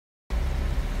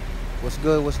What's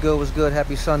good, what's good, what's good?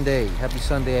 Happy Sunday. Happy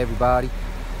Sunday, everybody.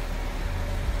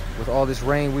 With all this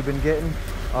rain we've been getting,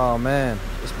 oh man,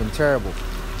 it's been terrible.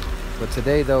 But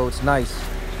today though, it's nice.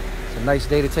 It's a nice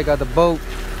day to take out the boat.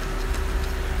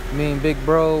 Me and big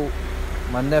bro,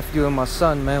 my nephew and my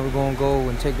son, man, we're gonna go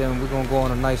and take them, we're gonna go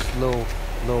on a nice little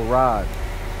ride.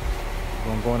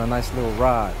 We're gonna go on a nice little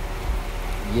ride.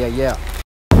 Yeah.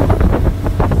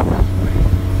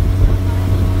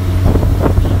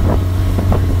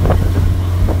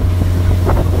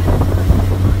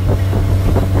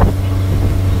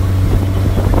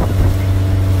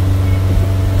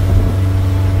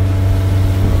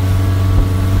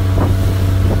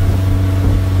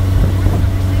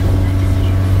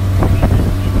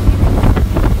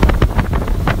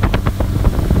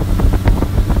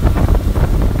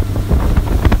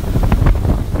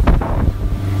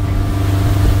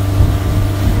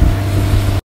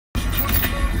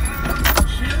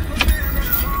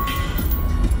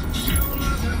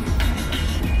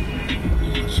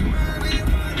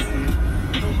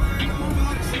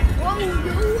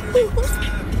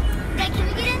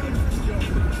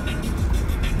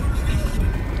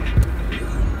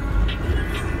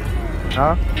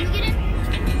 Huh? I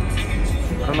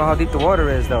don't know how deep the water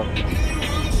is though.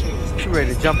 You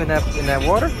ready to jump in that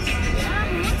water?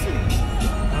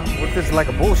 What if there's like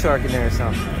a bull shark in there or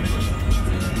something?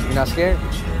 You not scared?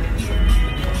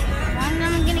 I'm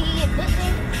gonna get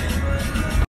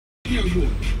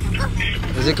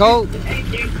bit. Is it cold?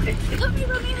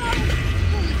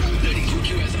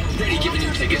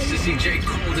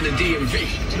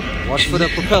 Watch for the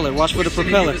propeller. Watch for the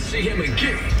propeller.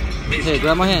 Hey,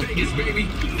 grab my hand.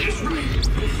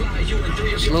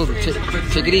 Slowly.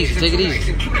 Take it easy. Take it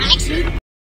easy. Once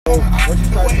you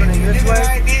start turning this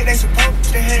way, once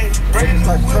you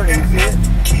start turning, you see it?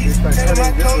 You start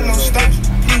turning this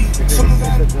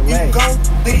way. Because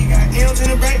it's a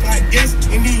delay.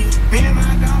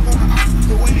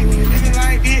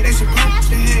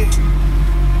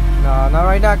 No, not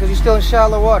right now because you're still in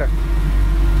shallow water.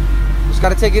 Just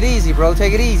gotta take it easy, bro.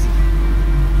 Take it easy.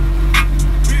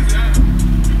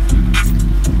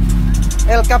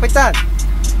 El Capitan.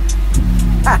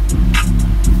 Ah.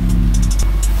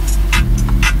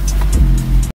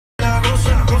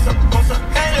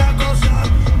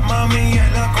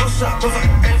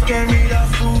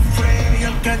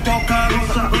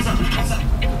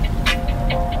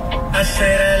 I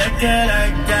said I like it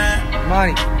like that.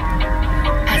 Money.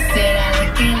 I said I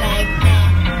like it like that.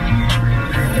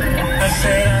 I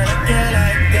said I like it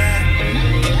like that.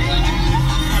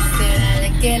 I said I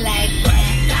like it like that.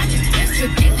 I just guess you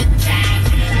get the chance.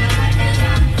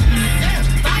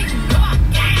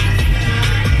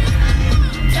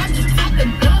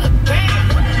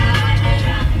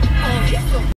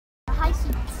 The high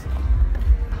seats.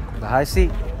 The high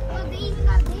seat. Look,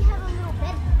 they have a little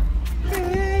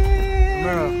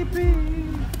bed.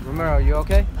 Romero, you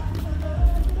okay?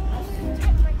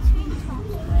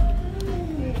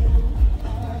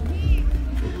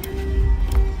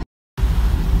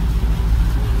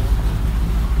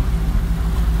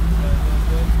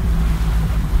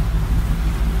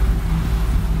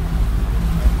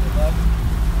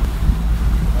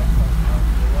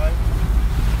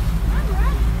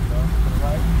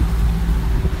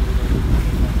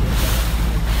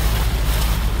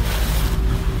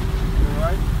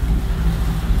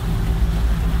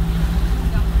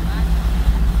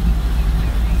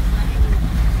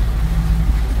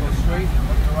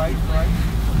 Right.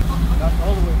 That's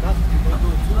all the way. That's, you don't do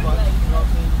it too much. You know what I'm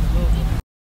saying?